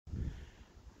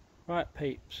Right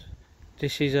peeps,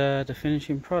 this is the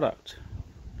finishing product.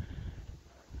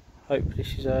 Hope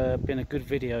this has been a good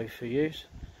video for you.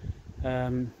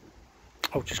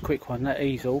 Oh, just a quick one, that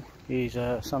easel is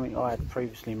something I had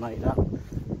previously made up,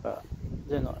 but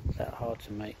they're not that hard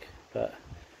to make. But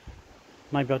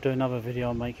maybe I'll do another video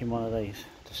on making one of these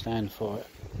to stand for it.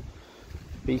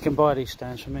 But you can buy these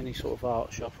stands from any sort of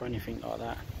art shop or anything like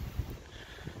that,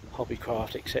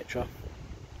 Hobbycraft, etc.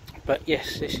 But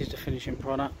yes, this is the finishing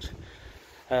product.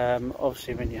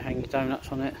 Obviously when you hang your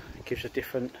donuts on it, it gives a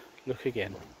different look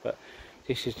again, but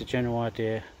this is the general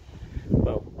idea,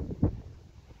 well,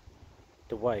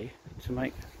 the way to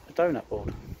make a donut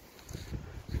board.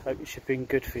 Hope it's been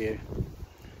good for you.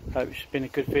 Hope it's been a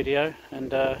good video,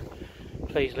 and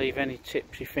please leave any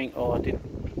tips you think, oh, I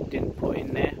didn't put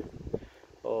in there,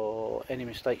 or any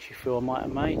mistakes you feel I might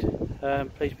have made.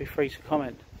 Please be free to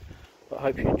comment. But I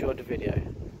hope you enjoyed the video.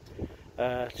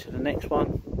 To the next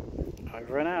one,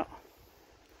 over and out.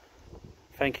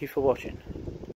 Thank you for watching.